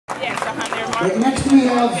Right next we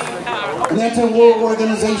have an anti-war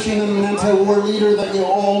organization and an anti-war leader that you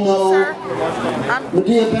all know,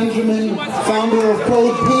 Medea Benjamin, founder of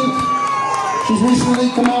CODEPINK. She's recently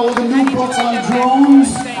come out with a new book on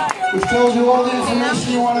drones, which tells you all the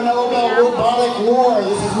information you want to know about robotic war.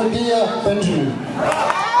 This is Medea Benjamin.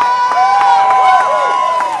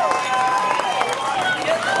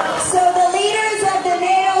 So the leaders of the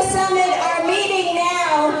NATO summit are meeting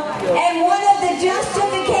now, and one of the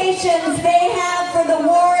justifications they have for the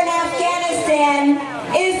war in Afghanistan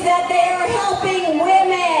is that they are helping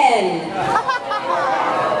women.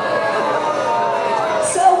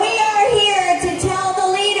 So we are here to tell the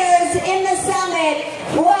leaders in the summit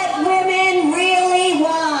what women really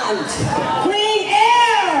want. Clean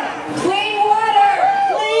air, clean water,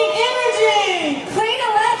 clean energy, clean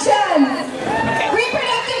elections,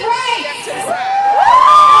 reproductive rights,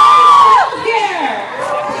 healthcare.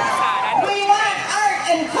 We want art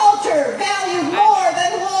and culture valued more